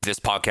This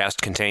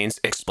podcast contains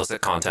explicit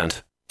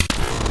content.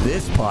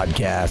 This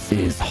podcast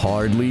is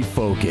hardly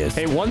focused.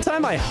 Hey, one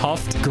time I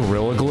huffed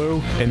Gorilla Glue,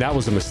 and that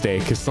was a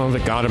mistake because some of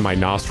it got in my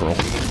nostril.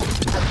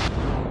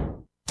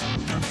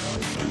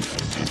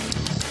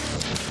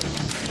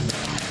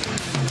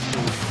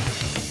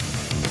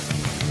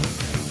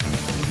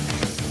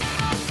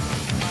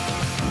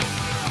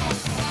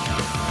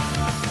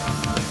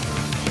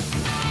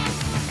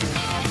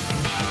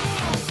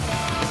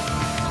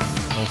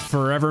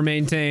 Forever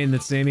maintain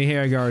that Sammy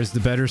Hagar is the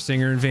better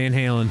singer in Van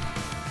Halen.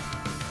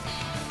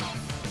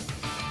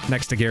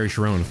 Next to Gary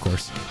Sharon, of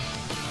course.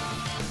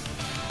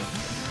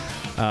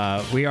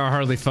 We are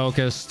Hardly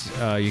Focused.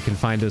 You can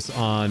find us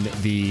on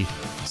the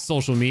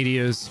social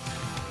medias,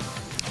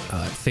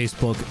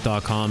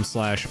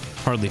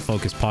 facebook.com/Hardly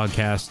Focused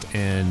Podcast,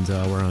 and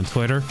we're on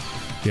Twitter.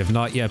 We have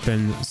not yet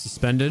been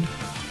suspended.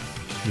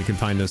 You can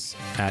find us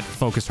at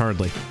Focus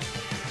Hardly.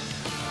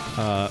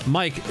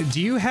 Mike,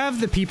 do you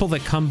have the people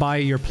that come by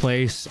your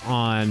place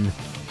on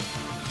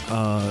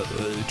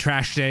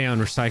trash day, on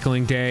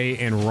recycling day,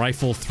 and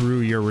rifle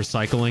through your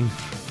recycling?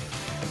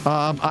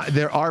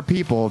 There are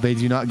people. They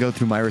do not go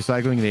through my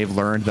recycling. They've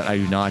learned that I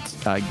do not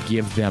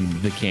give them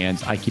the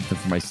cans. I keep them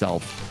for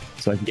myself,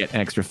 so I can get an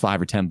extra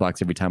 $5 or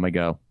 $10 every time I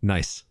go.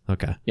 Nice.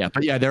 Okay. Yeah,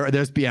 but yeah,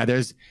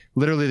 there's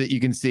literally that you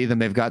can see them.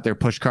 They've got their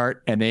push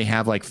cart and they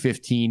have like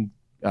 15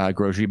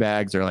 grocery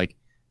bags or like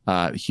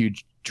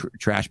huge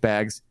trash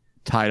bags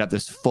tied up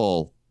this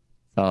full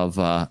of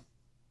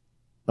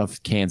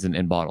cans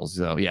and bottles.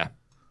 So yeah,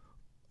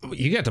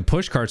 you got the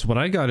push carts. What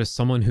I got is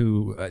someone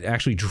who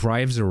actually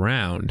drives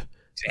around.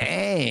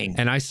 Dang.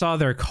 And I saw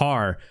their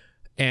car,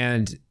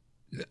 and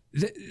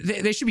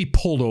they should be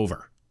pulled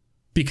over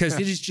because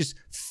it is just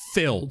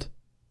filled.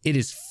 It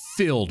is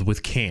filled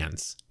with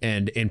cans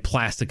and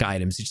plastic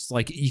items. It's just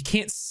like you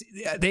can't see.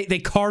 They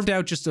carved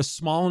out just a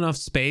small enough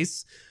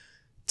space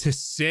to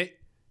sit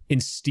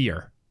and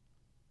steer.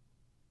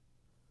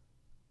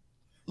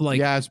 Like,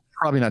 yeah, it's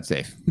probably not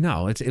safe.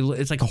 No,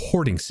 it's like a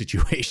hoarding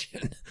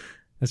situation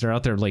as they're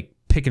out there like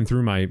picking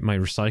through my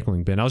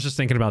recycling bin. I was just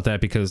thinking about that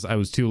because I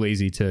was too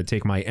lazy to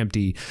take my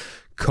empty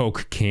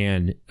Coke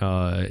can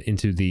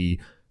into the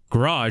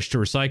garage to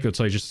recycle it,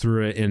 so I just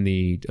threw it in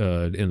the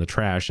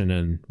trash and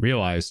then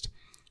realized,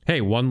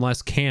 hey, one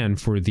less can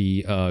for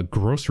the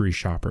grocery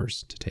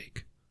shoppers to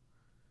take.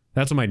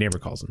 That's what my neighbor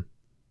calls them.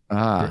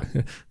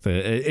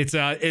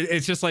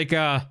 It's just like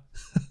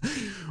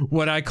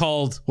what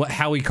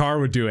Howie Carr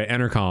would do at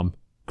Entercom,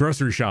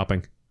 grocery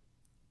shopping.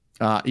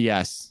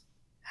 Yes.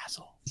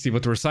 Asshole. See,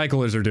 what the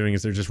recyclers are doing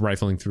is they're just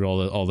rifling through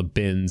all the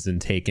bins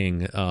and taking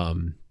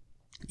the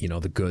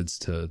goods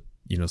to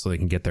so they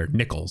can get their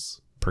nickels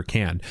per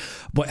can.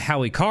 What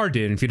Howie Carr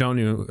did, and if you don't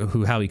know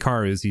who Howie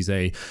Carr is, he's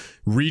a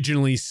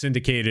regionally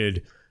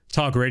syndicated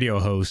talk radio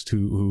host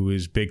who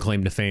his big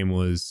claim to fame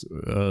was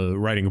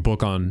writing a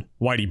book on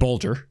Whitey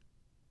Bulger.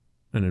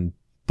 And then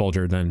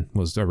Bulger then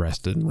was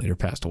arrested and later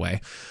passed away.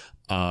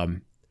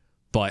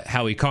 But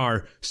Howie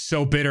Carr,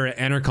 so bitter at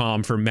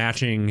Entercom for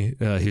matching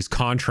his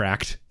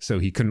contract, so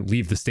he couldn't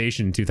leave the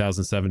station in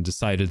 2007,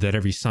 decided that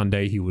every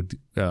Sunday he would,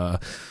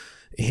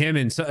 him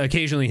and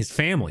occasionally his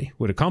family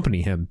would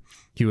accompany him.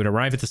 He would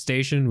arrive at the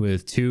station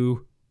with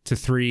 2 to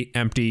 3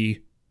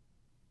 empty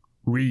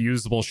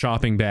reusable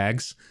shopping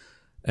bags,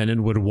 and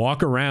then would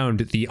walk around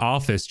the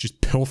office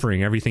just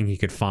pilfering everything he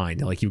could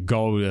find. Like, you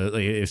go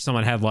if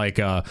someone had like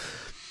a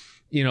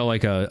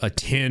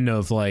tin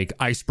of like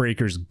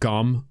Icebreakers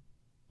gum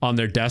on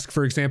their desk,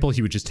 for example,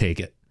 he would just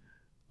take it.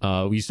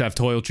 We used to have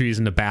toiletries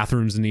in the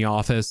bathrooms in the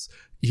office.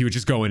 He would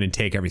just go in and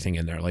take everything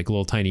in there, like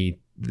little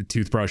tiny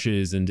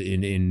toothbrushes and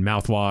in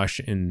mouthwash,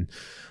 and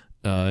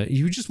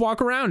he would just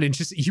walk around and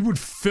he would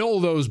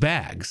fill those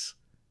bags.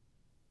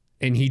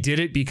 And he did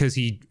it because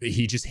he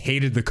just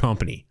hated the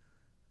company.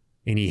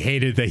 And he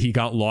hated that he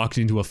got locked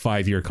into a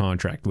 5-year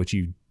contract, which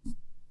he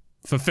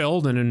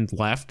fulfilled and then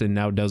left and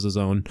now does his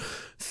own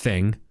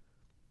thing.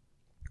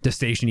 The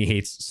station he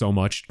hates so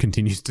much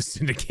continues to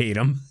syndicate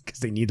him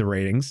because they need the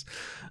ratings.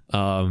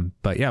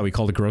 But yeah, we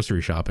call it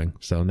grocery shopping.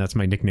 So that's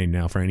my nickname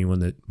now for anyone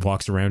that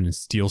walks around and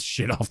steals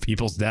shit off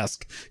people's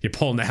desk. You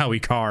pull in the Howie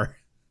Carr.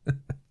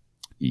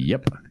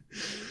 Yep.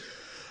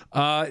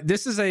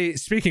 This is a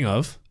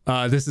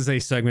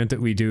segment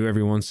that we do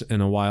every once in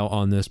a while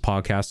on this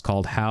podcast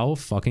called How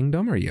Fucking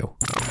Dumb Are You?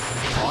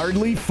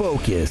 Hardly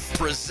Focused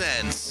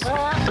Presents.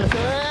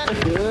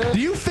 Do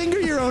you finger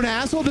your own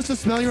asshole just to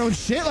smell your own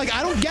shit? Like,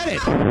 I don't get it.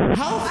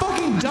 How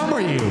fucking dumb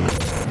are you?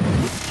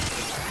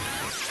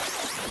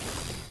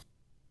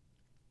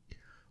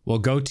 We'll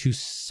go to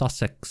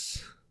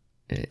Sussex.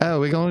 Oh,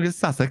 we're going to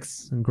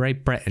Sussex. In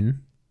Great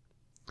Britain.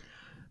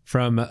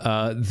 From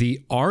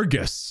the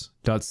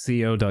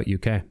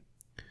Argus.co.uk.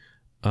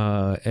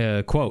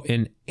 Quote,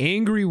 an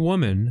angry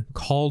woman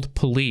called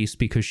police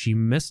because she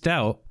missed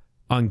out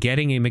on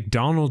getting a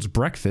McDonald's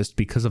breakfast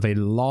because of a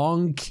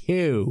long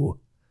queue.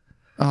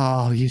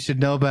 Oh, you should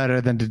know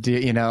better than to do,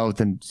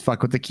 than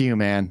fuck with the queue,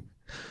 man.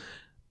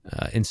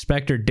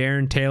 Inspector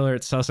Darren Taylor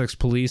at Sussex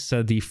Police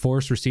said the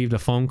force received a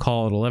phone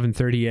call at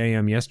 11:30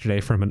 a.m. yesterday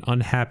from an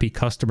unhappy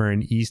customer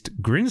in East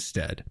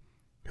Grinstead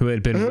who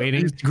had been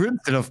waiting. East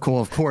Grinstead, of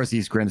course,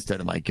 East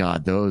Grinstead. Oh my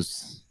God,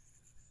 those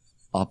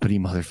uppity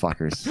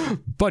motherfuckers.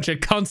 Bunch of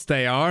cunts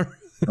they are.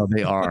 Oh,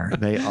 they are.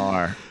 They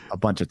are a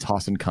bunch of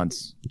tossing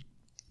cunts.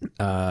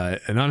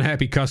 An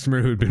unhappy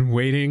customer who'd been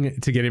waiting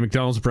to get a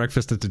McDonald's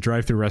breakfast at the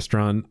drive-thru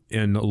restaurant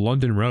in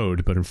London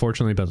Road, but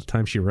unfortunately by the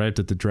time she arrived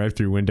at the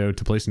drive-thru window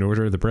to place an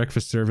order, the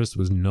breakfast service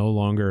was no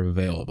longer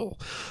available.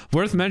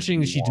 Worth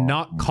mentioning, she did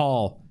not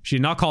call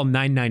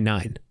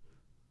 999.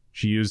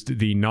 She used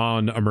the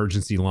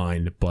non-emergency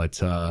line,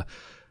 but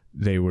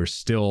they were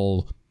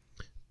still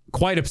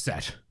quite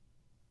upset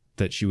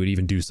that she would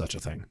even do such a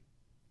thing.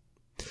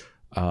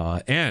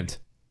 And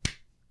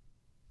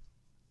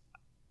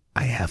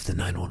I have the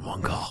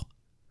 911 call.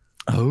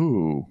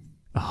 Oh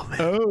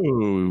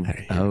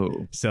man.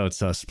 Oh. So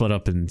it's split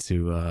up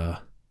into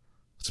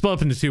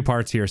two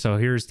parts here. So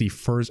here's the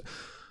first.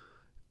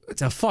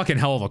 It's a fucking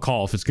hell of a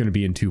call if it's going to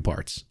be in two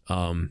parts.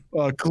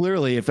 Well,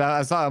 clearly, if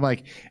I saw, I'm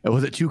like,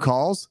 was it two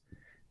calls?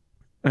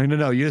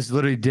 No, you just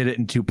literally did it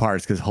in two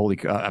parts because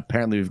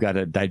apparently we've got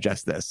to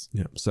digest this.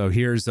 Yeah. So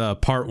here's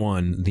part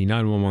one: the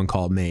 911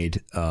 call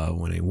made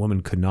when a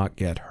woman could not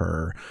get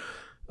her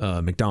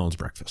McDonald's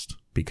breakfast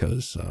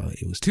because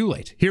it was too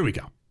late. Here we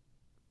go.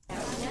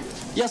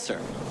 Yes, sir.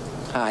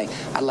 Hi,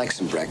 I'd like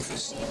some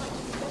breakfast.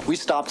 We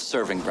stopped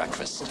serving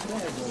breakfast.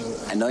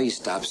 I know you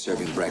stopped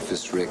serving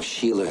breakfast, Rick.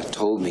 Sheila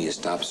told me you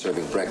stopped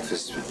serving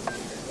breakfast.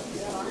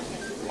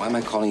 Why am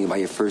I calling you by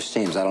your first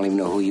names? I don't even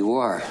know who you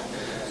are.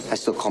 I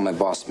still call my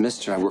boss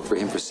Mister. I worked for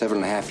him for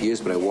 7.5 years,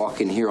 but I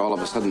walk in here all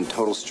of a sudden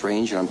total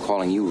stranger. I'm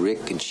calling you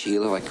Rick and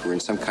Sheila like we're in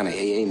some kind of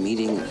AA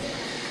meeting.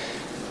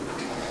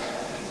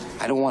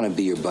 I don't want to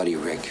be your buddy,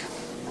 Rick.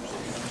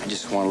 I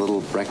just want a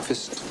little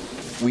breakfast.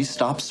 We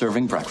stopped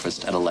serving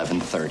breakfast at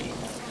 11:30.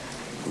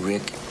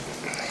 Rick,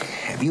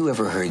 have you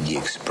ever heard the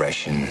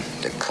expression,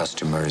 the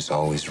customer is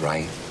always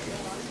right?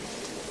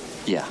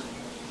 Yeah.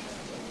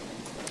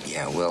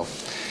 Yeah, well,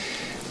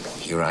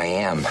 here I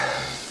am,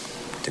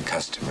 the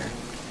customer.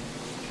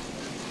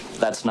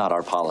 That's not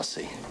our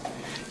policy.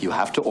 You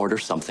have to order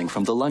something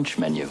from the lunch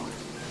menu.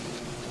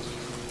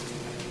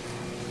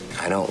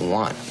 I don't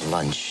want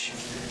lunch.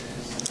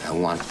 I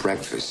want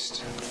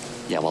breakfast.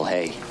 Yeah, well,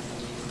 hey,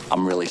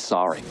 I'm really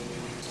sorry.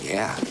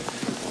 Yeah.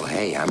 Well,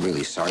 hey, I'm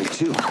really sorry,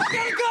 too. Get a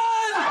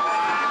gun!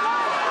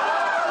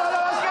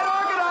 Let's get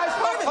organized.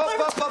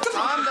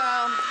 Calm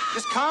down.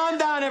 Just calm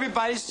down,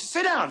 everybody.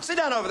 Sit down. Sit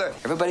down over there.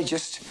 Everybody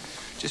just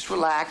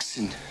relax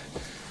and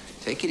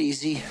take it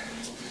easy.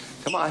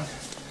 Come on.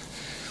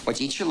 Why don't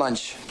you eat your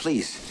lunch,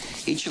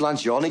 please? Eat your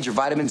lunch. You all need your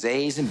vitamins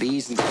A's and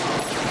B's and...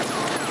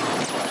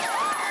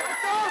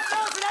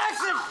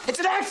 It's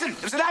an accident.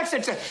 It's an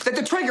accident. It's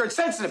the trigger. It's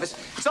sensitive.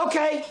 It's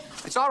okay.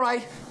 It's all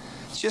right.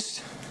 It's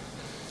just...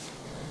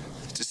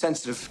 It's a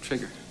sensitive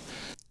trigger.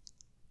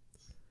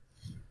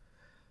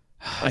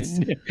 I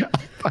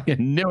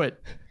fucking knew it.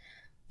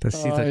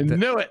 I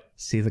knew it.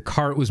 See, the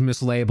cart was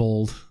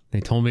mislabeled. They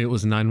told me it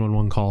was a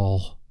 911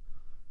 call.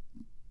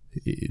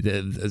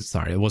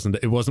 Sorry, it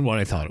wasn't what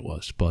I thought it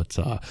was. But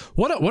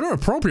what an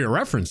appropriate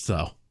reference,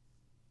 though.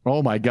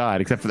 Oh my God!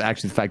 Except for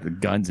the fact that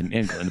guns in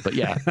England, but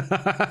yeah.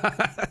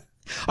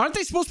 Aren't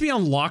they supposed to be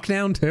on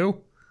lockdown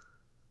too?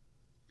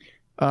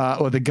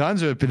 Well, the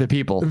guns are the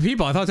people. The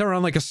people. I thought they were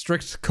on like a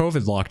strict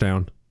COVID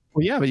lockdown.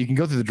 Well, yeah, but you can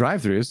go through the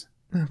drive-thrus.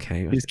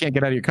 Okay. You just can't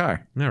get out of your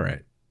car. All right.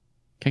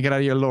 Can't get out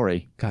of your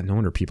lorry. God, no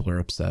wonder people are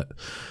upset.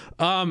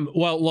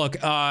 Well,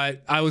 look,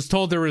 I was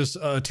told there was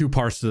two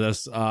parts to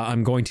this.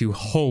 I'm going to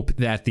hope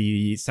that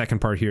the second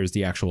part here is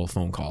the actual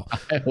phone call.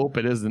 I hope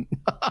it isn't.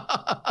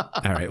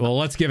 All right. Well,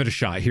 let's give it a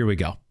shot. Here we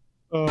go.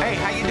 Hey,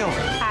 how you doing?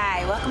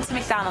 Hi, welcome to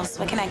McDonald's.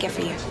 What can I get for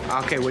you?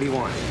 Okay, what do you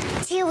want?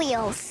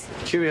 Cheerios.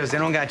 Cheerios. They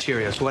don't got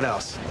Cheerios. What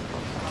else?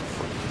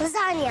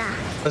 Lasagna.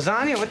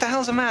 Lasagna? What the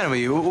hell's the matter with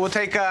you? We'll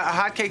take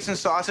hotcakes and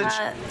sausage.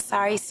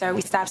 Sorry, sir.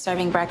 We stopped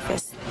serving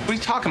breakfast. What are you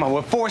talking about?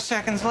 We're 4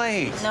 seconds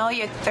late. No,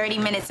 you're 30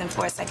 minutes and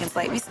 4 seconds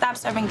late. We stopped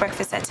serving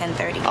breakfast at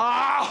 10:30.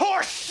 Ah,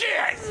 horse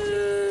shit!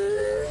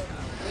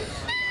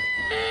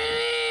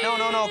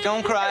 No,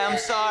 don't cry. I'm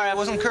sorry. I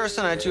wasn't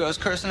cursing at you. I was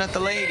cursing at the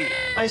lady.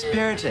 Nice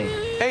parenting.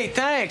 Hey,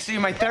 thanks. You're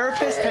my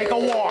therapist. Take a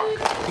walk.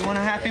 You want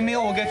a Happy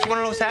Meal? We'll get you one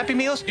of those Happy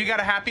Meals. You got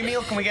a Happy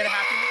Meal? Can we get a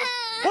Happy Meal?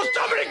 Will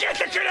somebody get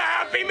the kid a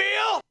Happy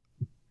Meal?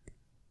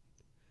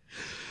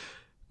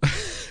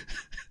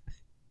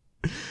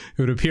 It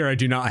would appear I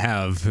do not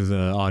have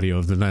the audio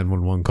of the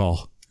 911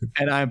 call.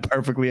 And I'm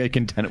perfectly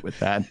content with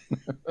that.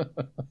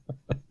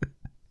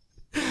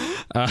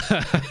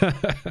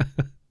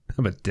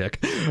 I'm a dick.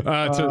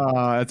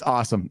 That's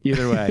awesome.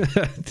 Either way.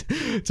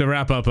 To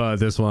wrap up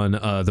this one,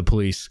 the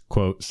police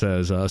quote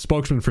says, a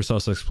spokesman for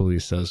Sussex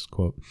Police says,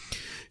 quote,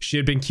 she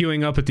had been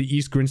queuing up at the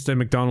East Grinstead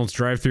McDonald's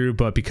drive-thru,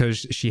 but because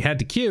she had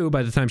to queue,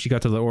 by the time she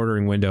got to the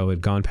ordering window, it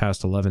had gone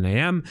past 11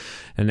 a.m.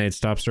 and they had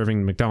stopped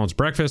serving McDonald's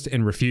breakfast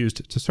and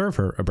refused to serve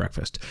her a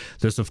breakfast.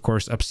 This, of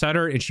course, upset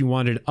her, and she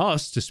wanted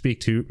us to speak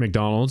to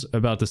McDonald's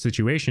about the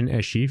situation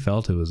as she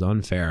felt it was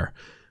unfair.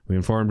 We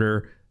informed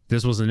her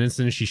this was an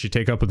incident she should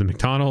take up with the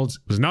McDonald's.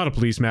 It was not a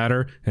police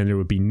matter, and we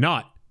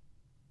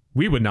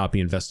would not be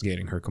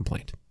investigating her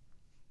complaint.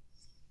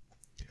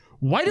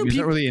 Why do It's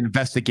people... not really an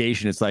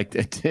investigation. It's like,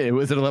 it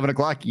was at 11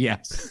 o'clock?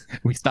 Yes.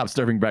 We stopped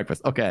serving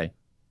breakfast. Okay.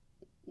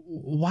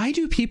 Why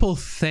do people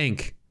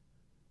think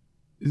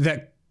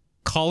that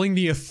calling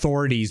the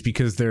authorities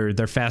because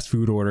their fast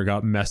food order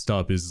got messed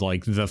up is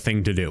like the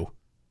thing to do?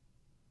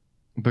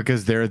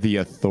 Because they're the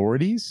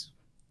authorities?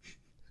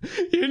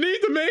 You need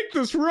to make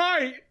this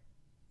right.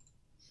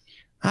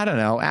 I don't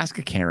know. Ask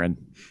a Karen.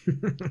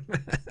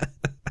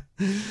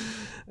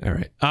 All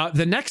right.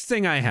 The next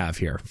thing I have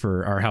here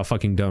for our How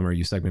Fucking Dumb Are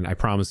You segment, I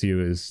promise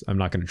you, is I'm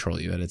not going to troll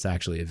you. It's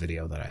actually a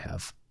video that I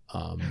have.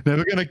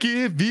 Never gonna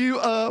give you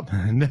up.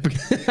 Never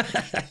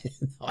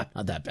No, I'm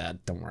not that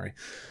bad. Don't worry.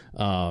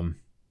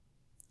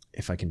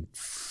 If I can...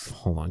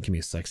 Hold on. Give me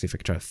a sec. See if I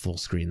can try to full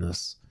screen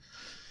this.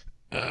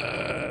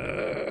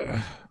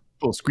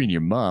 Full screen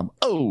your mom.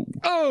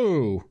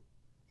 Oh.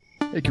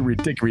 Hickory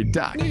dickory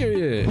dock.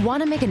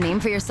 Want to make a name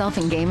for yourself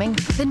in gaming?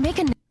 Then make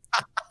a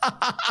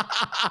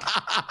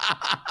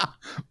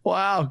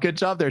Wow, good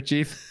job there,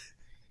 Chief.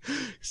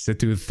 Sit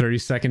through a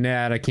 30-second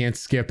ad. I can't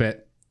skip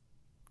it.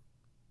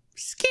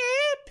 Skip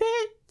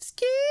it.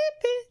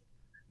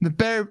 The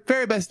very,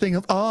 very best thing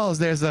of all is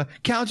there's a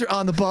counter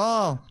on the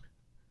ball.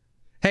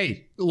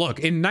 Hey, look,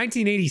 in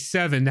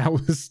 1987,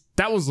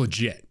 that was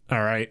legit.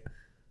 All right.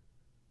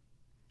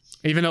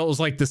 Even though it was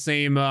like the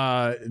same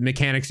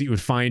mechanics that you would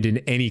find in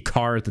any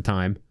car at the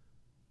time.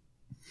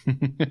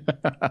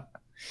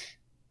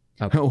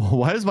 Okay.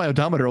 Why does my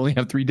odometer only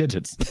have 3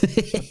 digits?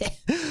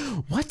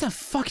 What the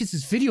fuck is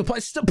this video?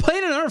 Still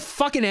playing another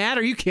fucking ad?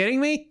 Are you kidding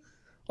me?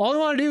 All I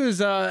want to do is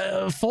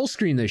full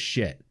screen this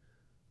shit.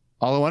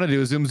 All I want to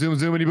do is zoom,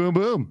 zoomity, boom,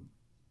 boom.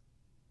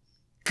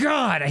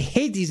 God, I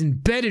hate these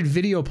embedded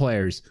video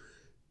players.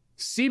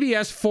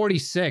 CBS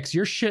 46,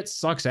 your shit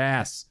sucks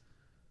ass.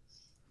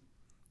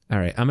 All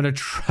right, I'm gonna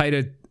try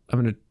to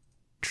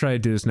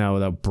do this now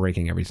without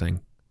breaking everything,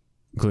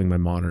 including my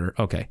monitor.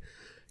 Okay,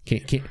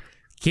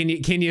 can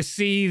you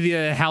see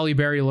the Halle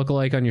Berry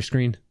lookalike on your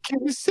screen?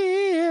 Can you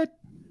see it?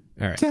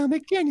 All right. Tell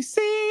me, can you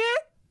see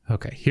it?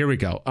 Okay, here we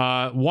go.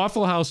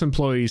 Waffle House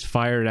employees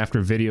fired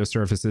after video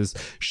surfaces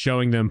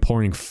showing them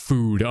pouring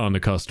food on the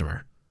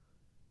customer.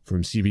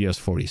 From CBS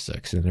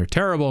 46, and their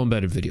terrible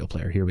embedded video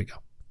player. Here we go.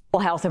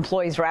 Waffle House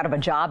employees are out of a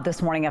job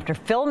this morning after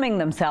filming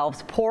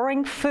themselves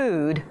pouring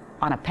food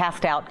on a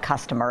passed out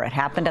customer. It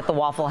happened at the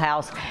Waffle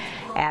House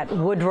at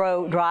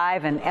Woodrow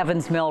Drive and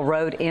Evans Mill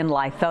Road in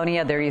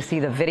Lithonia. There you see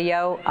the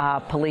video.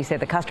 Police say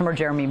the customer,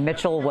 Jeremy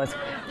Mitchell, was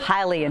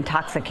highly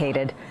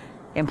intoxicated.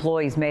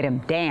 Employees made him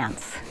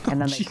dance, and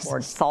then they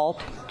poured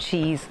salt,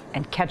 cheese,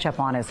 and ketchup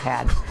on his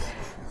head.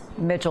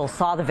 Mitchell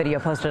saw the video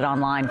posted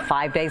online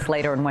 5 days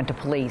later and went to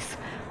police.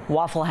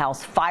 Waffle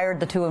House fired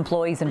the 2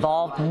 employees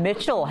involved.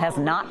 Mitchell has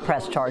not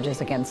pressed charges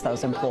against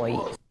those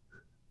employees.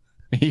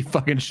 He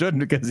fucking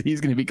shouldn't, because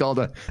he's going to be called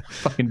a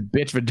fucking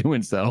bitch for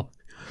doing so.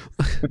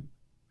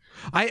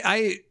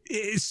 I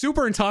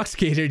super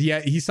intoxicated,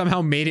 yet he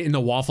somehow made it in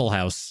the Waffle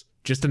House.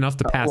 Just enough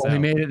to pass out. He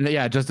made it,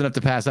 yeah, just enough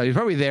to pass out. He was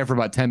probably there for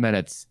about 10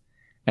 minutes.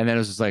 And then it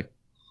was just like...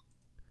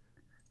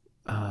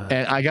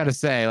 and I got to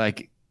say,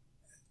 like,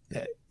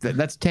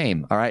 that's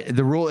tame, all right?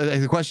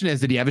 The question is,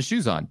 did he have his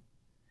shoes on?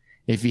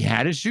 If he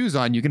had his shoes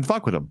on, you can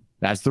fuck with him.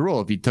 That's the rule.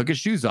 If he took his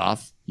shoes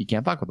off, you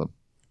can't fuck with him.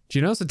 Do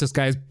you notice that this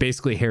guy is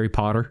basically Harry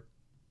Potter?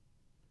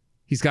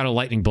 He's got a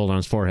lightning bolt on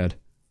his forehead.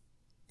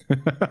 Should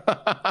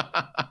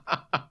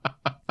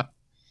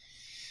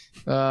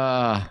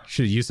have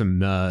used some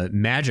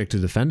magic to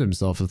defend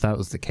himself if that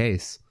was the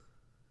case.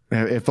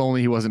 If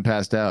only he wasn't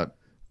passed out.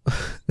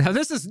 Now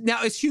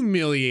it's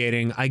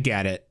humiliating. I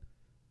get it.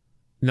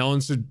 No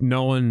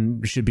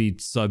one should be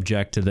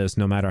subject to this,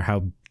 no matter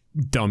how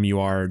dumb you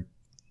are,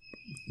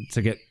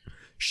 to get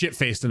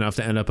shit-faced enough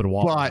to end up at a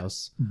Waffle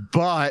House.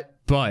 But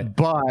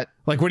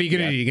like, what are you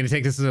gonna do? You're gonna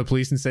take this to the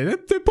police and say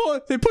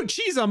they put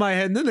cheese on my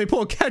head and then they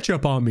pull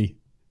ketchup on me?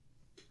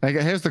 Like,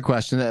 here's the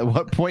question: at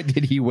what point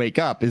did he wake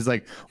up? Is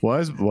like,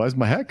 why's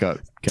my head got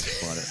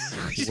ketchup on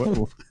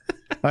it?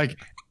 Like,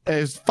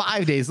 it was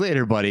 5 days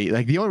later, buddy.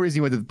 Like, the only reason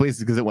he went to the police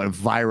is because it went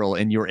viral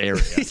in your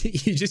area.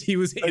 he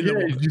was in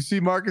did you see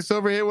Marcus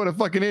over here? What a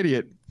fucking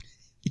idiot.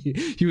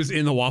 He was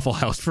in the Waffle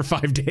House for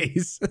 5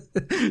 days,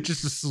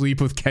 just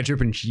asleep with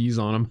ketchup and cheese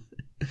on him.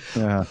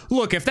 Yeah.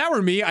 Look, if that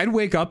were me, I'd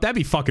wake up. That'd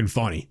be fucking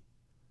funny.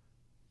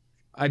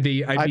 I'd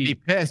be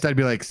pissed. I'd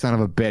be like, son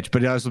of a bitch.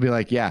 But I'd also be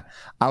like, yeah,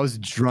 I was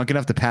drunk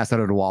enough to pass out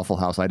at a Waffle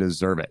House. I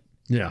deserve it.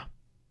 Yeah.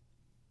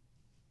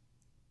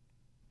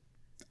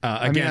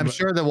 Again, I'm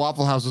sure the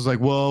Waffle House was like,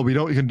 well, we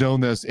don't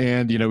condone this,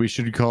 and we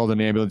should call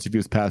an ambulance if he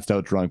was passed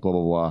out drunk, blah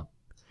blah blah.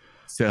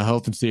 So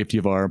health and safety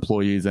of our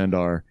employees and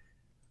our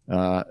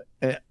and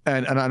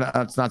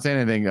it's not saying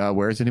anything.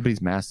 Where's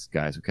anybody's masks,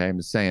 guys? Okay, I'm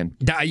just saying.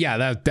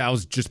 That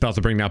was just about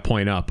to bring that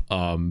point up.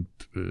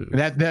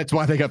 That's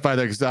why they got fired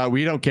there, because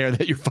we don't care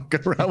that you're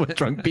fucking around with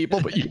drunk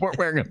people, but you weren't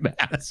wearing a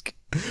mask.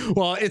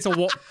 Well, it's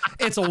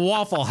a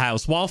Waffle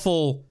House.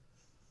 Waffle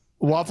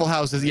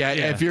House is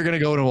if you're gonna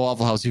go to a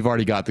Waffle House, you've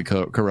already got the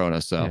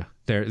corona. So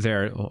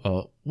they're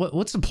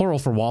what's the plural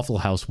for Waffle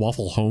House?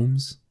 Waffle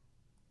Homes.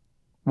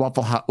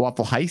 Waffle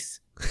Heist.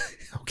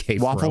 Okay,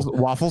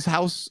 Waffles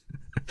House.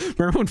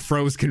 Remember when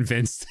Fro was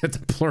convinced that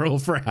the plural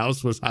for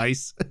house was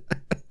ice?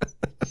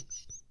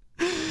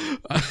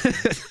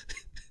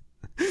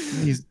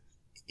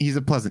 He's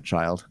a pleasant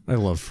child. I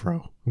love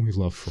Fro. We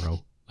love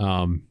Fro.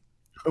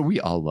 We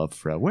all love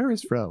Fro. Where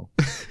is Fro?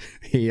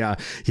 Yeah.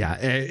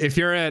 If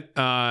you're at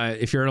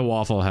a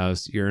Waffle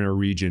House, you're in a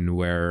region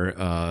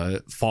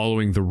where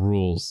following the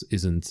rules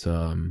isn't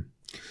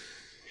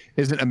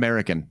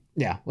American.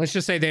 Yeah. Let's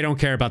just say they don't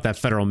care about that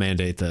federal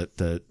mandate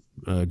that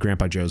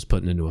Grandpa Joe's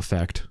putting into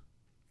effect.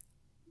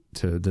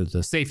 To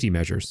the safety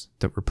measures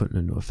that we're putting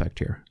into effect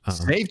here.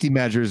 Safety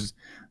measures,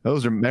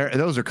 those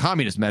are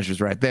communist measures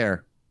right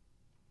there.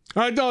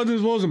 I thought this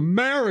was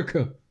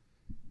America.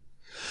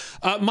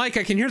 Mike,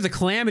 I can hear the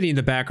calamity in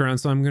the background,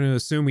 so I'm going to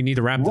assume we need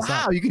to wrap this up.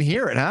 Wow, you can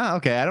hear it, huh?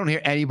 Okay, I don't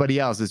hear anybody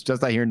else. It's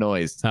just I hear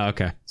noise. Oh,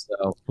 okay.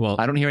 So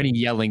I don't hear any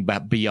yelling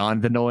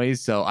beyond the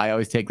noise, so I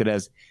always take that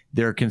as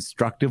they're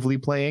constructively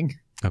playing.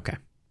 Okay.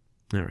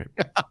 All right.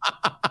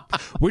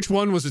 Which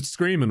one was it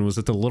screaming? Was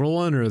it the little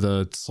one or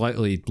the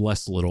slightly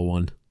less little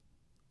one?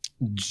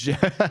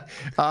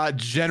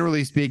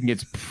 Generally speaking,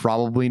 it's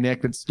probably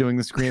Nick that's doing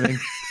the screaming.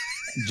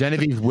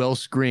 Genevieve will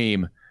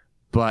scream,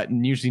 but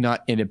usually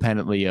not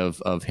independently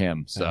of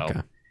him. So,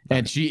 okay.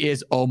 And she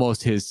is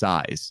almost his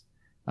size.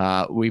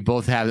 We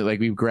both have it. Like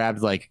we grabbed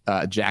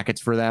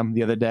jackets for them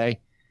the other day.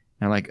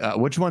 And I'm like,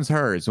 which one's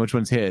hers? And which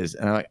one's his?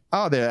 And I'm like,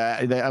 oh,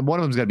 one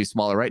of them's gonna be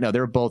smaller, right? No,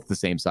 they're both the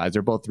same size.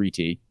 They're both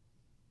 3T.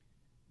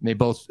 They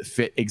both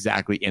fit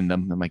exactly in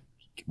them. I'm like,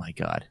 my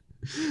God.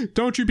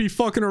 Don't you be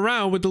fucking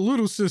around with the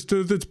little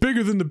sister that's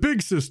bigger than the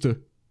big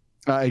sister.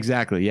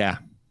 Exactly, yeah.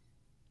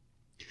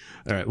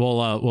 All right,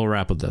 we'll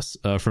wrap with this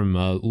from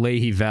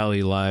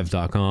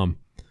LeahyValleyLive.com.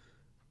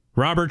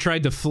 Robert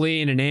tried to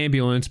flee in an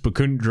ambulance but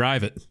couldn't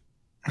drive it.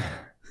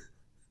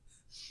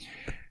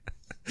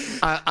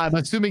 I'm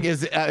assuming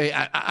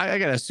I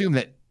gotta assume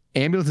that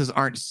ambulances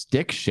aren't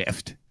stick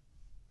shift.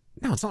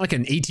 No, it's not like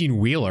an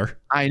 18-wheeler.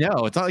 I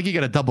know. It's not like you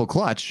got a double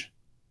clutch.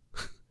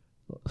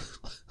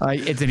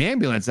 It's an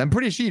ambulance. I'm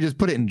pretty sure you just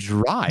put it in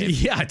drive.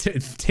 Yeah,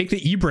 take the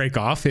e-brake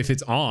off if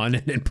it's on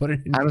and then put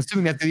it in. I'm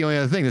assuming that's the only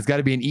other thing. There's got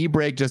to be an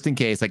e-brake just in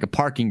case, like a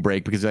parking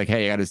brake, because you're like,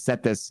 hey, I got to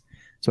set this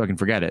so I can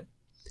forget it.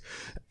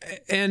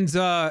 And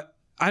I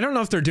don't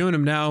know if they're doing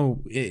them now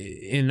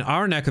in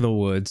our neck of the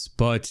woods,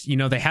 but,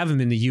 they have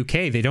them in the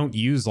UK. They don't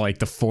use, like,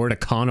 the Ford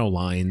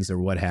Econolines or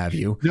what have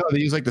you. No, they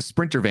use, like, the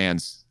Sprinter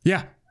vans.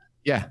 Yeah.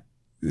 Yeah.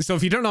 So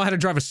if you don't know how to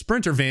drive a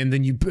Sprinter van,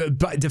 then you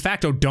de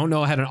facto don't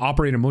know how to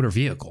operate a motor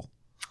vehicle.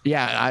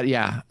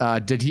 Yeah.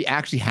 Did he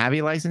actually have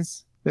a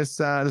license, this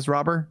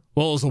robber?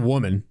 Well, it was a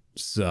woman,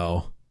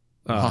 so...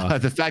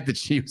 the fact that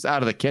she was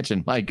out of the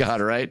kitchen, my God,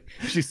 right?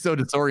 She's so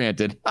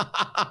disoriented.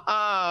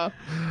 Barefoot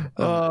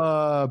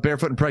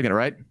and pregnant,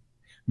 right?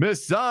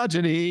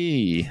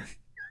 Misogyny.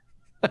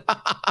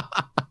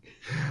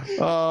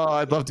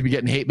 I'd love to be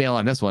getting hate mail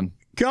on this one.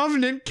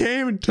 Government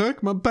came and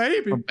took my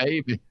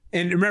baby.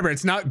 And remember,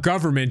 it's not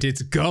government,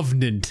 it's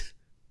governant.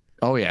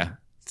 Oh, yeah.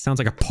 It sounds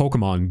like a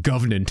Pokemon,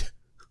 governant.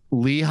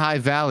 Lehigh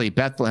Valley,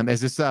 Bethlehem.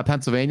 Is this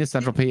Pennsylvania,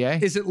 Central PA?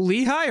 Is it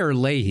Lehigh or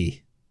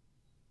Leahy?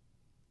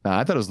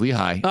 I thought it was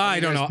Lehigh.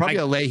 I don't know. Probably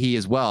a Leahy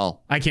as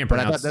well. I can't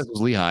pronounce. But I thought that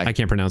was Lehigh. I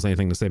can't pronounce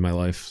anything to save my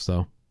life.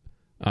 So,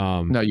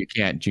 no, you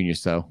can't, Junior.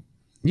 So,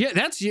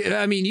 yeah,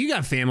 you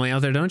got family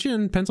out there, don't you,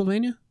 in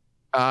Pennsylvania?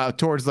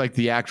 Towards like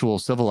the actual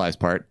civilized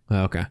part.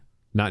 Okay,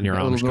 not in your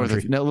Amish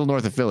country. A little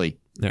north of Philly.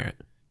 All right,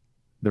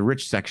 the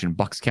rich section,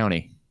 Bucks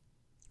County,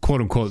 quote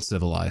unquote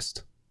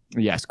civilized.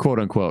 Yes, quote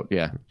unquote.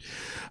 Yeah.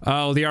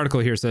 The article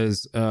here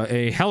says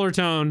a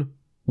Hellertown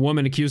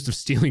woman accused of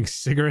stealing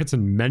cigarettes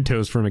and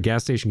Mentos from a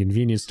gas station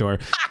convenience store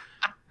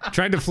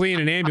tried to flee in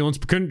an ambulance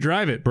but couldn't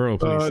drive it. Borough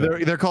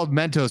police. They're called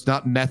Mentos,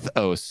 not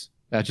Methos.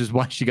 That's just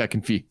why she got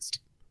confused.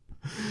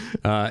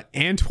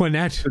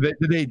 Antoinette.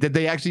 Did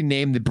they actually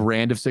name the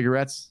brand of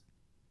cigarettes?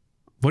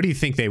 What do you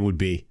think they would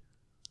be?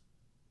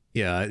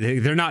 Yeah,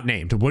 they're not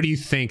named. What do you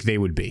think they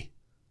would be?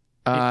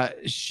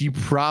 She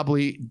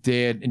probably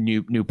did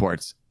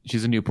Newports.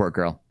 She's a Newport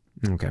girl.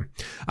 Okay.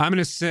 I'm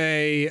gonna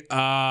say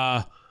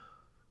oh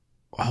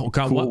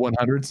God, cool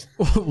 100s.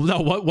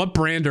 No, what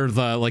brand are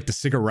the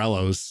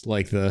cigarellos,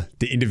 like the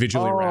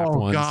individually wrapped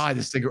ones? Oh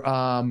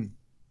God,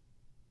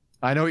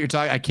 I know what you're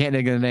talking. I can't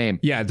think of the name.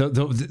 Yeah,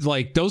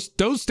 like those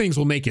things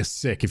will make you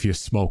sick if you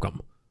smoke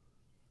them.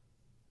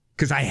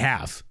 Because I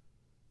have.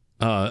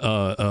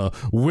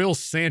 Will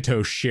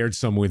Santos shared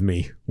some with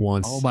me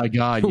once. Oh my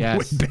God,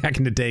 yes. Way back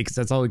in the day, because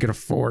that's all he could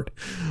afford.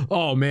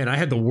 Oh man, I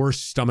had the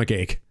worst stomach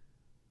ache.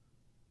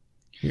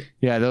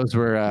 Yeah, those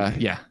were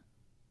yeah.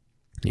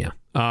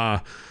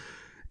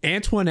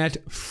 Antoinette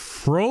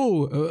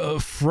Froylan.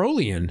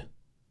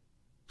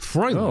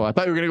 Oh, I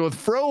thought you were gonna go with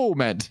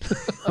Froment.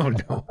 Oh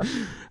no.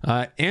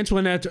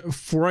 Antoinette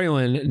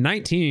Froylan,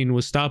 19,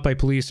 was stopped by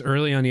police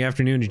early on the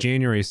afternoon of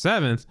January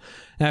 7th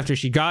after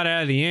she got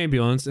out of the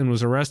ambulance and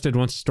was arrested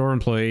once a store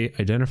employee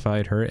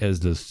identified her as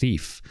the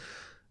thief.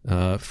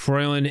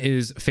 Froylan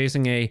is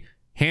facing a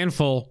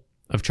handful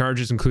of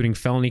charges, including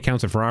felony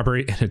counts of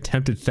robbery and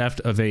attempted theft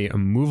of a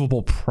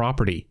movable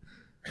property.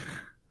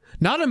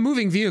 Not a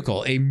moving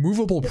vehicle, a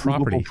movable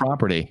property. Movable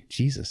property.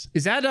 Jesus.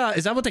 Is that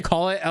what they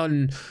call it out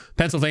in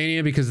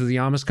Pennsylvania because of the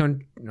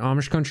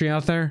Amish country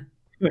out there?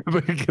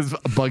 Because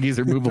buggies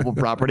are movable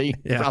property?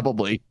 Yeah.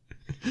 Probably.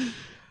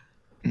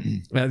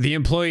 The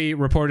employee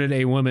reported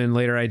a woman,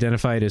 later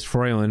identified as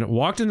Froylan,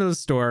 walked into the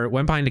store,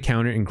 went behind the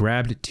counter, and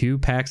grabbed 2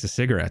 packs of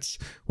cigarettes.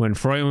 When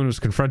Froylan was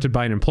confronted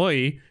by an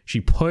employee,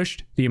 she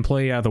pushed the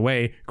employee out of the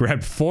way,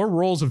 grabbed 4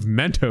 rolls of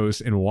Mentos,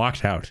 and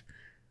walked out.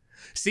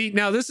 See,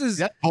 now this is...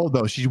 That old,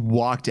 though. She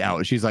walked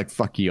out. She's like,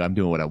 fuck you. I'm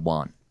doing what I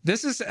want.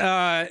 This is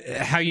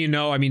how you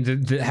know, I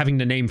mean, having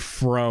the name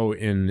Fro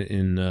in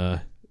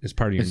is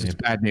part of your name. This is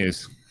bad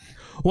news.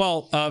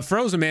 Well,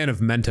 Fro's a man of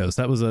Mentos.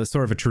 That was a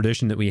sort of a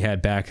tradition that we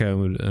had back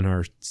in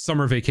our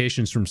summer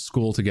vacations from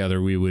school together.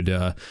 We would,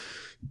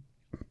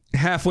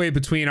 halfway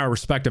between our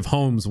respective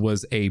homes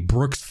was a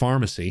Brooks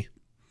Pharmacy.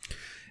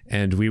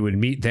 And we would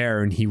meet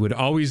there, and he would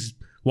always,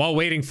 while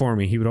waiting for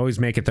me, he would always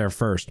make it there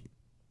first.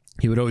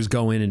 He would always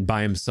go in and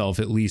buy himself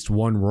at least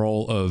 1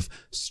 roll of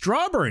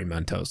strawberry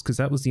Mentos, because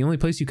that was the only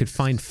place you could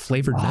find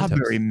flavored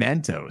Strawberry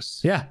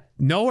Mentos. Yeah.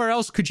 Nowhere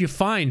else could you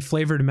find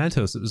flavored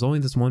Mentos. It was only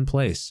this one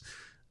place.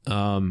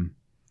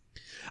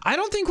 I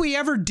don't think we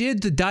ever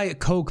did the Diet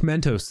Coke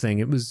Mentos thing.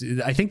 It was,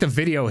 I think the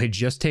video had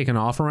just taken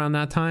off around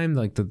that time.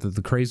 Like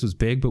the craze was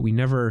big, but we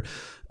never,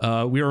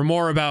 we were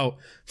more about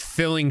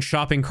filling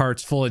shopping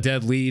carts full of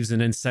dead leaves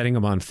and then setting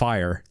them on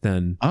fire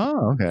than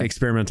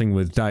experimenting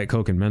with Diet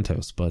Coke and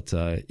Mentos. But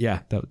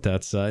yeah,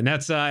 that's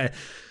I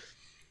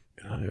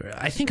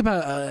think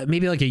about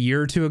maybe like a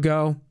year or 2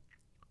 ago,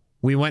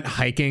 we went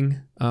hiking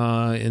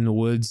in the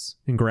woods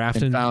in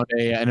Grafton. And found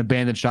an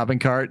abandoned shopping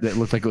cart that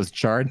looked like it was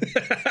charred.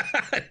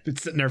 Been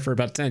sitting there for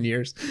about 10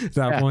 years at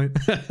that point.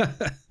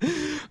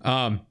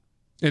 And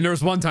there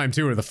was one time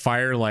too where the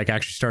fire like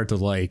actually started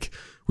to like,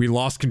 we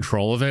lost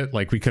control of it.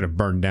 Like we could have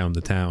burned down the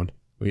town.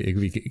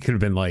 We could have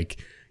been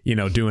like, you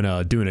know, doing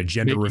a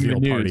gender reveal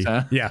party.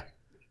 Huh? Yeah.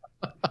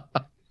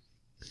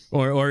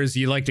 or as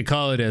you like to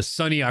call it, a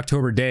sunny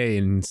October day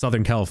in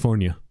Southern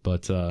California.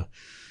 But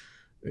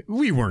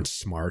we weren't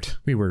smart.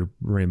 We were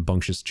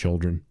rambunctious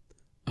children.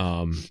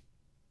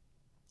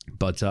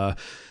 But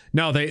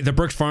no, the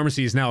Brooks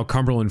Pharmacy is now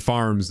Cumberland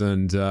Farms,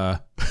 and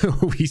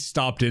we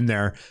stopped in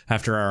there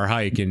after our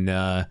hike, and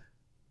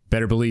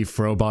better believe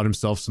Fro bought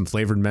himself some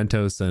flavored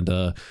Mentos and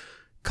a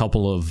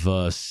couple of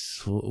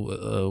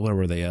what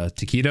were they?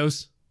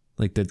 Taquitos,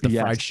 like the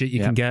fried shit you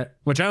can get,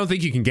 which I don't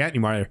think you can get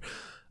anymore.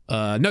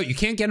 No, you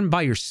can't get them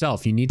by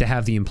yourself. You need to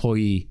have the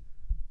employee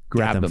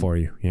grab them for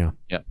you. Yeah.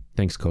 Yep.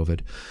 Thanks,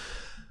 COVID.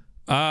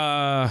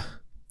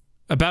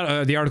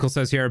 About the article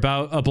says here,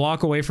 about a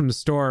block away from the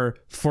store,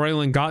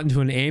 Froylan got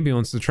into an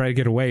ambulance to try to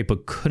get away,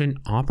 but couldn't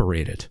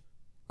operate it.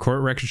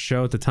 Court records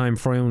show at the time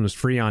Froylan was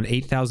free on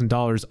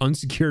 $8,000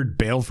 unsecured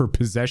bail for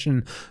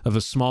possession of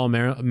a small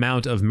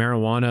amount of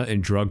marijuana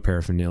and drug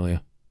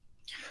paraphernalia.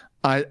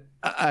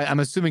 I'm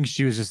assuming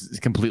she was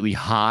just completely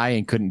high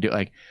and couldn't do it.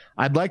 Like,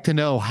 I'd like to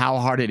know how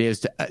hard it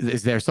is to.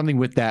 Is there something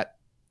with that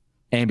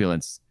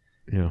ambulance?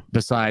 Yeah.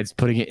 Besides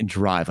putting it in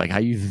drive, like, are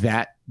you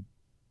that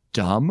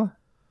dumb?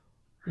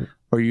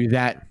 Or are you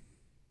that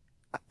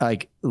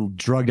like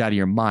drugged out of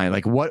your mind?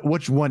 Like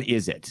which one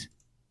is it?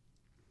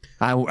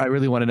 I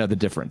really want to know the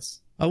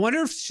difference. I wonder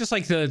if it's just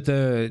like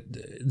the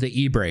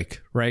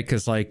e-brake, right?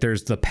 Because like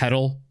there's the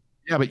pedal.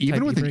 Yeah, but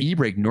even with an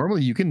e-brake,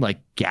 normally you can like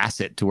gas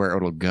it to where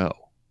it'll go.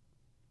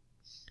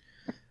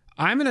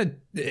 I'm going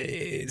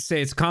to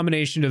say it's a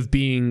combination of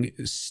being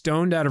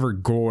stoned out of her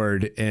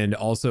gourd and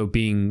also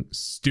being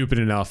stupid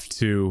enough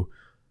to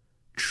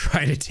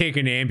try to take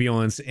an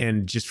ambulance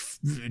and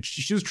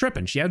she was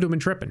tripping. She had to have been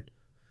tripping.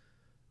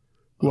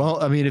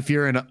 Well, I mean, if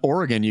you're in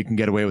Oregon, you can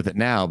get away with it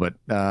now, but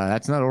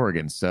that's not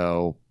Oregon,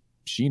 so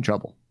she in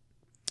trouble.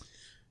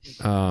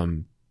 Yeah,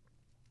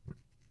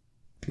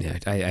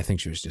 I think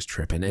she was just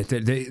tripping.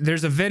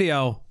 There's a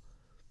video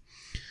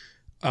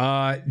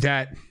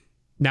that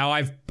now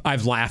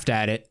I've laughed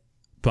at it,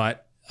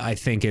 but I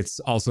think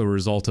it's also a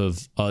result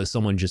of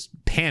someone just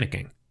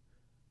panicking.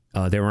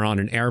 They were on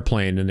an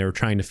airplane and they were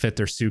trying to fit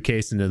their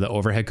suitcase into the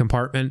overhead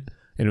compartment,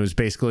 and it was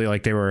basically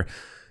like they were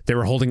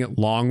holding it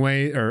long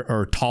way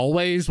or tall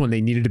ways when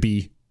they needed to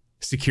be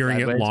securing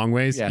sideways. It long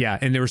ways. Yeah,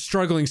 and they were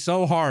struggling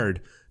so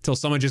hard till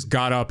someone just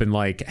got up and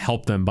like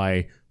helped them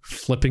by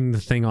flipping the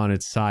thing on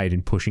its side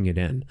and pushing it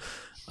in.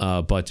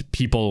 But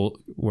people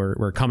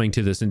were coming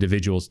to this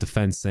individual's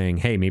defense saying,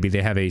 hey, maybe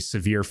they have a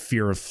severe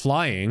fear of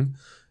flying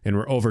and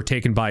were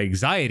overtaken by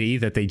anxiety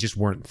that they just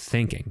weren't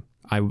thinking.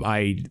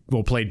 I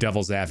will play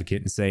devil's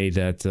advocate and say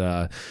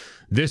that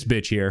this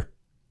bitch here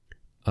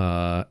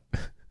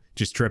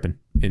just tripping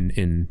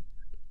and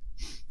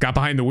got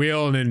behind the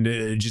wheel and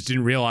then just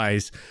didn't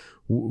realize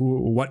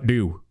what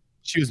do.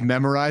 She was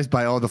memorized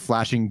by all the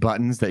flashing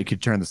buttons that you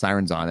could turn the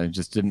sirens on and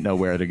just didn't know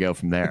where to go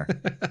from there.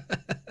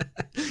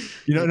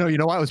 You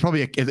know why? It was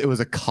probably it was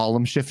a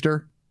column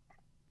shifter.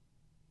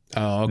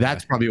 Oh, okay.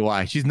 That's probably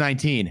why. She's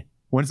 19.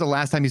 When's the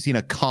last time you've seen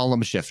a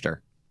column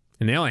shifter?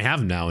 And they only have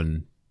them now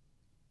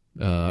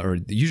or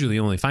usually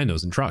you only find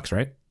those in trucks,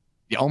 right?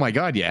 Yeah, oh my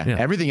God, yeah.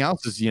 Everything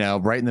else is,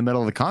 right in the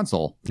middle of the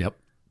console. Yep.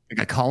 Like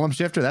a column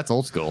shifter, that's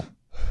old school.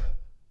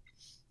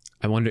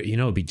 I wonder,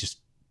 it'd be just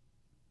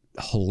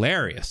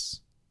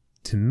hilarious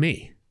to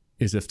me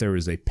is if there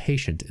was a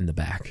patient in the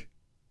back.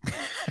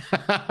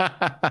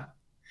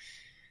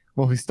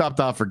 Well, he stopped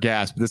off for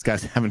gas, but this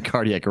guy's having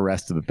cardiac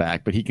arrest in the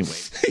back, but he can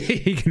wait.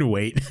 He can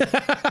wait.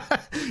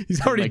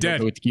 He's already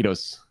dead.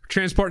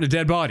 Transporting a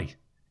dead body.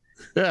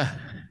 Yeah.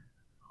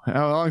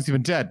 How long has he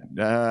been dead?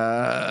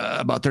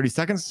 About 30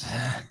 seconds.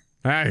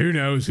 Who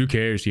knows? Who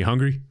cares? You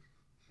hungry?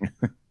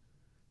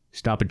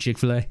 Stop at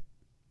Chick-fil-A.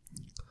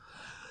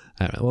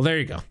 All right, well, there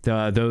you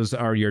go. Those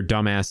are your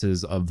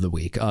dumbasses of the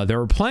week. There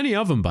were plenty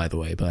of them, by the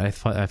way, but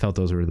I felt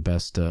those were the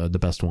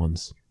best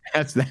ones.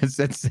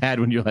 That's sad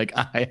when you're like,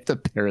 I have to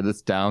pare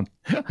this down.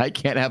 I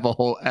can't have a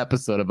whole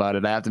episode about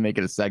it. I have to make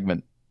it a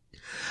segment.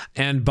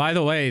 And by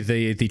the way,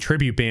 the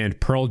tribute band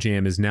Pearl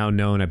Jam is now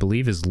known, I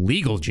believe, as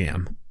Legal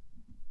Jam.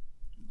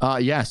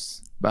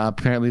 Yes.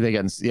 Apparently they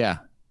got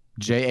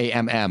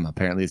JAMM.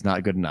 Apparently it's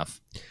not good enough.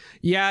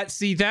 Yeah,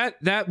 see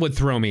that would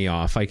throw me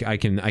off. I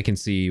can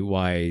see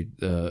why.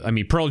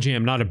 Pearl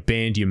Jam, not a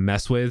band you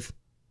mess with.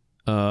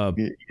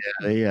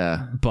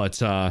 Yeah.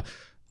 But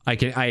I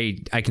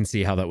can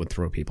see how that would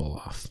throw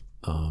people off.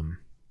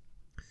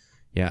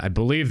 I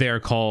believe they are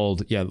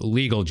called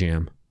Legal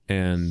Jam,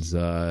 and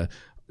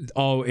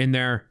in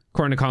there,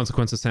 according to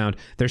Consequence of Sound,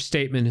 their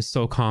statement is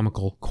so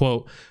comical.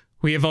 Quote: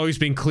 "We have always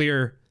been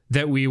clear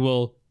that we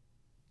will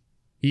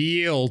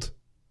yield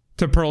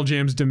to Pearl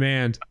Jam's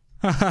demand."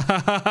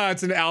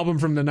 It's an album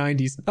from the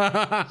 90s.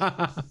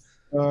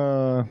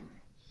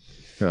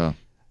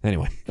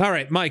 Anyway. All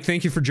right, Mike,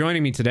 thank you for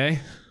joining me today.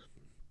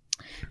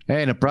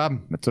 Hey, no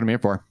problem. That's what I'm here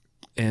for.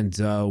 And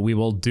we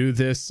will do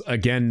this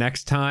again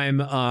next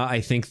time. I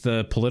think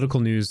the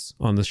political news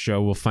on the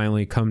show will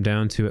finally come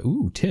down to it.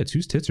 Ooh, tits.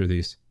 Whose tits are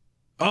these?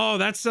 Oh,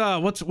 that's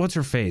what's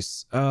her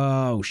face?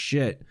 Oh,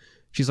 shit.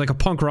 She's like a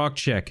punk rock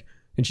chick,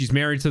 and she's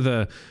married to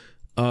the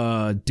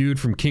dude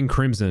from King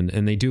Crimson,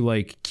 and they do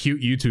like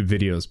cute YouTube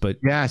videos. But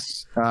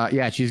yes,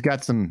 she's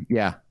got some.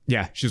 Yeah,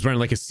 she's wearing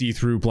like a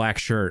see-through black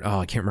shirt. Oh,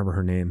 I can't remember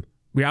her name.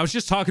 I was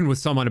just talking with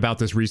someone about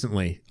this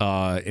recently,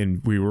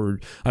 and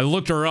I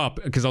looked her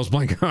up because I was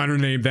blanking on her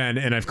name then,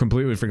 and I've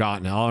completely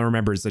forgotten. All I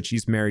remember is that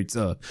she's married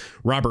to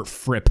Robert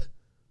Fripp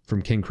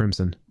from King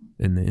Crimson,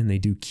 and they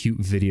do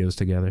cute videos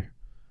together.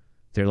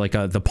 They're like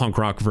the punk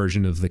rock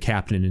version of the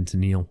Captain and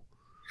Tennille.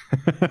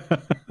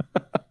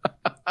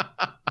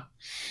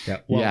 Yeah,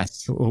 well,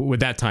 yes. With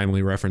that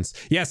timely reference.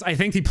 Yes, I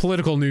think the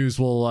political news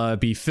will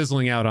be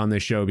fizzling out on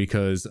this show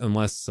because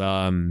unless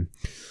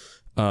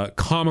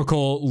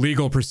comical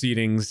legal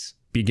proceedings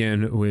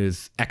begin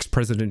with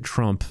ex-President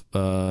Trump,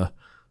 the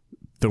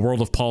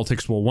world of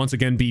politics will once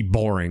again be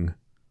boring.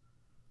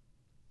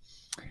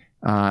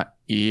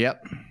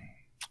 Yep.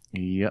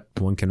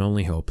 One can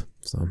only hope.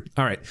 So,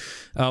 all right.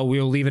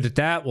 We'll leave it at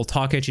that. We'll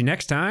talk at you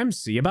next time.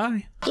 See you,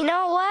 bye. You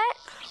know what?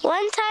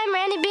 One time,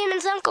 Randy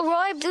Beeman's Uncle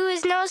Roy blew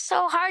his nose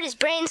so hard his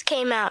brains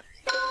came out.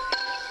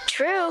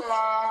 True.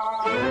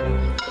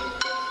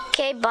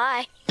 Okay,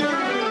 bye.